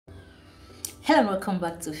Hello and welcome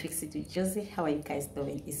back to Fix It with Josie. How are you guys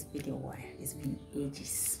doing? It's been a while. It's been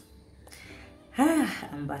ages.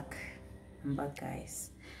 I'm back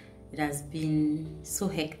guys. It has been so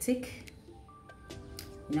hectic.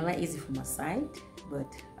 Never easy from my side, but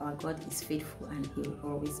our God is faithful and He will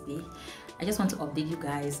always be. I just want to update you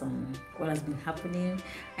guys on what has been happening.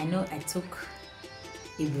 I know I took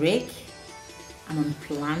a break, an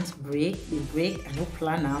unplanned break. The break I don't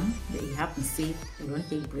plan them, but you have to say you don't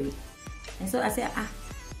take break. And so I said,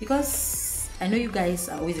 because I know you guys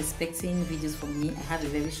are always expecting videos from me. I have a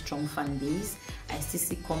very strong fan base. I still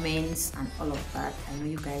see comments and all of that. I know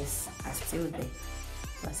you guys are still there.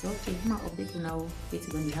 So I said, okay, I'm gonna update you now. Wait,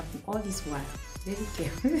 going to happen all this while. Very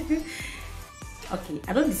careful. Okay,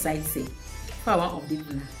 I don't decide say. If I want to update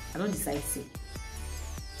you now, I don't decide say.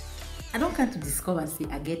 I don't come to discover say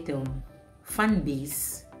I get fan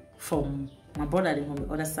base from my brother on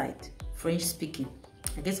the other side, French speaking.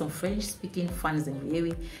 I get some French speaking fans in the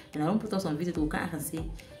area, and I don't put up some video to come and say,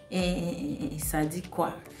 Sadi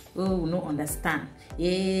kwa, oh, no understand,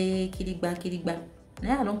 kirigba.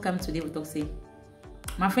 Now I don't come today to talk say,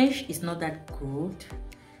 my French is not that good.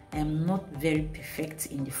 I am not very perfect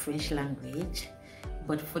in the French language,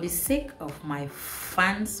 but for the sake of my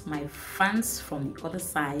fans from the other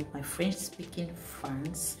side, my French speaking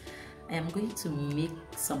fans, I am going to make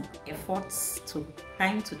some efforts to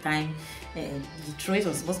time the trace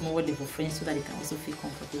on suppose more word for French so that they can also feel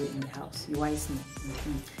comfortable in the house. You wise me.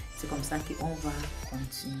 C'est comme ça qu'on va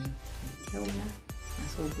continuer.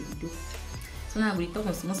 That's what we do. So now we talk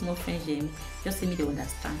on small French, just see me to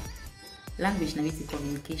understand. Language now is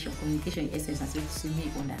communication. Communication in essence, and so to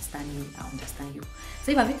me understand you, I understand you.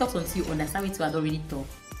 So if I talk until you understand it, I don't really talk.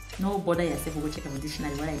 No bother yourself, go check a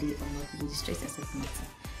dictionary what I did or not. Go distress yourself nothing.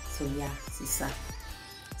 So yeah, c'est ça.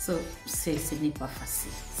 So ce n'est pas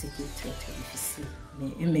facile, c'était très difficile.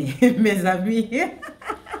 Mais mes amis, it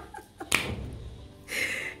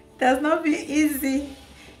has not been easy.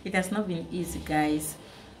 It has not been easy, guys.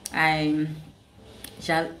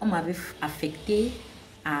 On m'avait affecté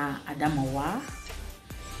à Adamawa,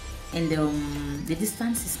 and the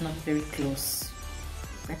distance is not very close.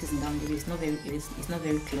 That is down there. It's not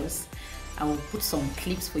very close. I will put some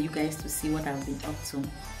clips for you guys to see what I've been up to.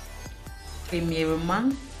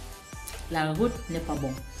 Premièrement, la route n'est pas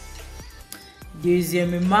bonne.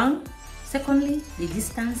 Deuxièmement, secondly, the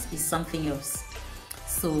distance is something else.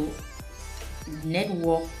 So,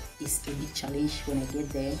 network is a big challenge when I get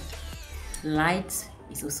there. Light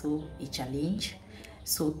is also a challenge.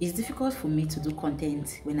 So, it's difficult for me to do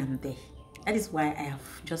content when I'm there. That is why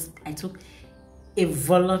I took a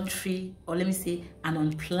voluntary, or let me say, an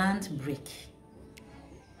unplanned break.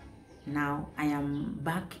 Now I am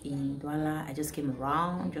back in Douala. I just came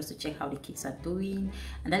around just to check how the kids are doing,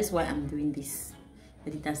 and that is why I'm doing this.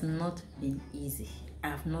 But it has not been easy. I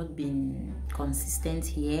have not been consistent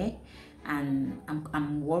here, and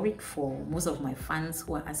I'm worried for most of my fans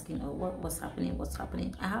who are asking, oh, what's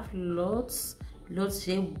happening. I have lots,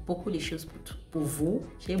 j'ai beaucoup de choses pour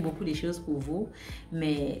vous.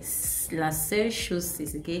 Mais la seule chose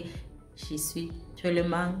c'est que je suis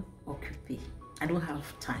tellement occupée. I don't have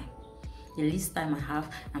time. The least time I have,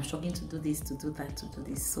 I'm struggling to do this, to do that, to do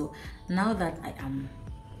this. So now that I am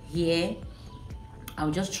here,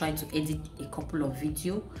 I'll just try to edit a couple of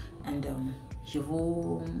videos, and je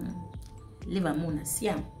vous leave a moon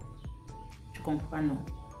siam. Tu comprends, no?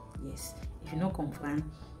 Yes. If you don't comprend,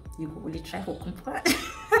 you could only try to comprend.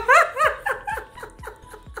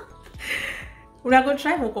 We are going to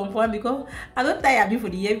try to comprend, because I don't tire me for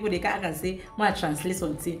the year people they can say, moi translate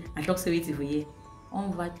something and talk so it for you. On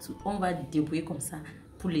va débrouiller comme ça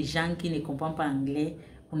pour les gens qui ne comprennent pas anglais.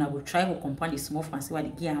 On a go try to comprendre the small français what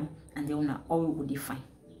they give, and then on a all will define.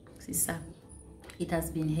 C'est ça. It has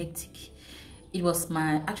been hectic. It was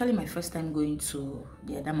actually my first time going to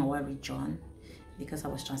the Adamawa region, because I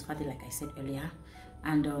was transferred, like I said earlier,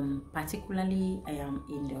 and particularly I am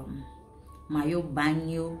in the Mayo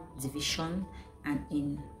Banyo division and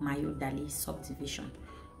in Mayo Dali subdivision.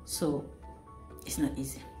 So it's not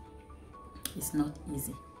easy. It's not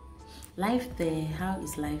easy. Life there, how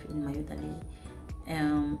is life in Mayo Dali?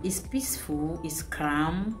 It's peaceful, it's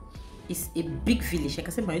calm, it's a big village. Like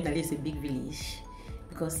I said, Mayo Dali is a big village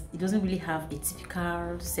because it doesn't really have a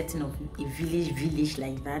typical setting of a village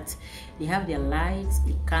like that. They have their lights.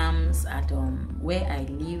 It comes at where I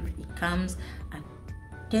live, it comes at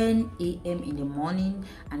 10 a.m. in the morning,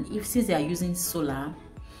 and since they are using solar,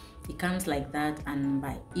 it comes like that, and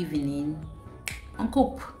by evening on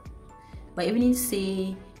cope. By evening,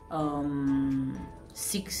 say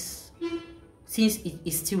 6, since it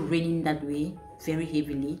is still raining that way very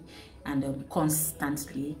heavily and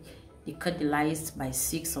constantly, they cut the lights by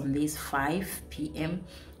 6, some days 5 p.m.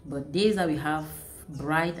 But days that we have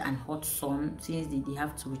bright and hot sun, since they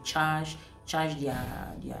have to charge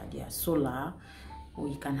their solar, or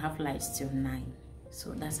you can have lights till 9.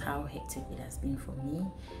 So that's how hectic it has been for me,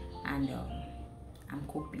 and I'm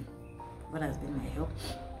coping. God has been my help.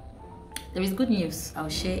 There is good news I'll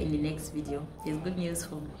share in the next video. There's good news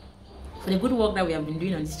for the good work that we have been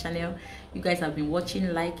doing on this channel. You guys have been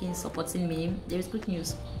watching, liking, supporting me. There is good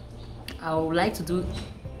news. I would like to do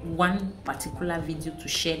one particular video to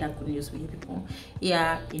share that good news with you people.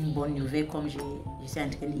 Here in bonne nouvelle, comme j'ai en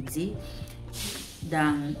train de dire.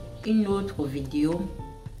 Dans une autre vidéo,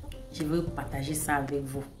 je veux partager ça avec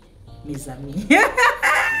vous, mes amis.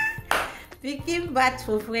 Speaking bad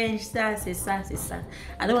for French, ça, c'est ça, c'est ça.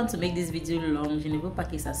 I don't want to make this video long. Je ne veux pas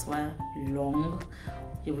que ça soit long.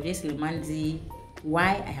 Je voulais seulement dire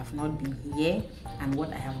why I have not been here and what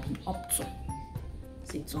I have been up to.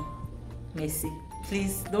 C'est tout. Merci.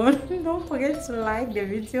 Please don't forget to like the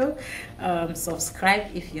video, subscribe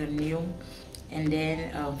if you're new, and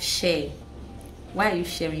then share. Why are you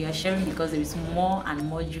sharing? You're sharing because there is more and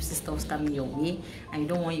more juicy stuff coming your way, and you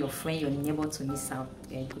don't want your friend, your neighbor to miss out.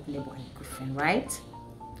 You're a good neighbor and a good friend, right?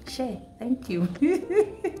 Share. Thank you.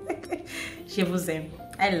 Je vous aime.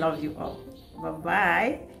 I love you all.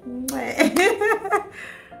 Bye bye.